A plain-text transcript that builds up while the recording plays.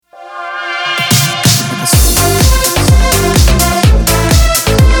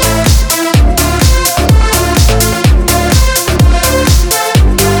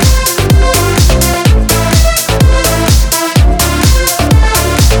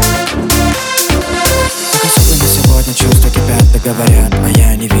говорят, а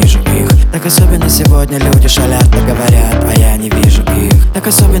я не вижу их. Так особенно сегодня люди шалят, так говорят, а я не вижу их. Так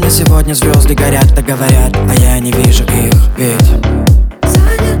особенно сегодня звезды горят, так говорят, а я не вижу их. Ведь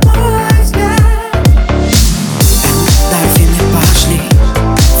занят мой взгляд. Дельфины пошли,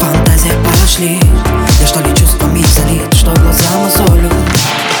 фантазия пошли. Я что ли чувствами залит, что глаза мозолю.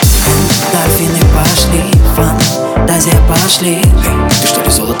 Дельфины пошли, фантазия пошли. Ты что ли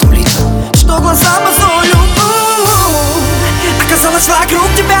золотом лит, что глаза мозолю. Оказалось,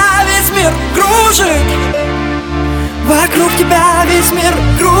 вокруг тебя весь мир кружит. Вокруг тебя весь мир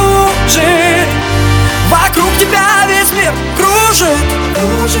кружит. Вокруг тебя весь мир кружит.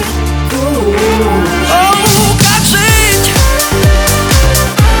 Кружит, кружит. Оу, как жить?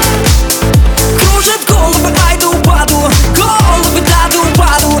 Кружит головы, ай да упаду. Головы, да да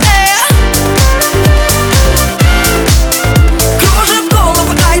упаду. Кружит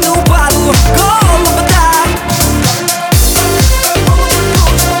головы, ай да упаду. Головы, да.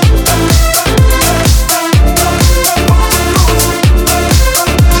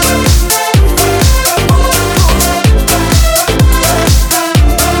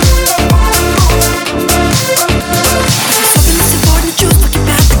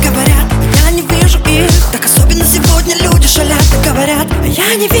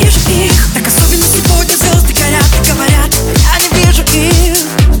 Я не вижу их, так особенно сегодня звезды горят, говорят, я не вижу их.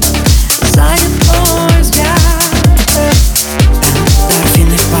 Занят мой взгляд.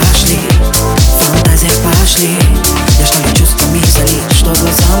 Дельфины пошли, фантазия пошли. Я что ли чувствами залит, что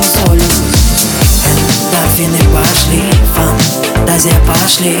глазам солю. Дельфины пошли, фантазия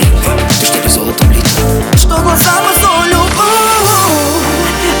пошли. Ты что ли золотом лит, что глазам солю.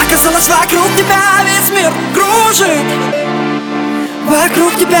 Оказалось, вокруг тебя весь мир кружит.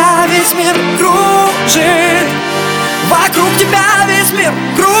 Вокруг тебя весь мир кружит. Вокруг тебя весь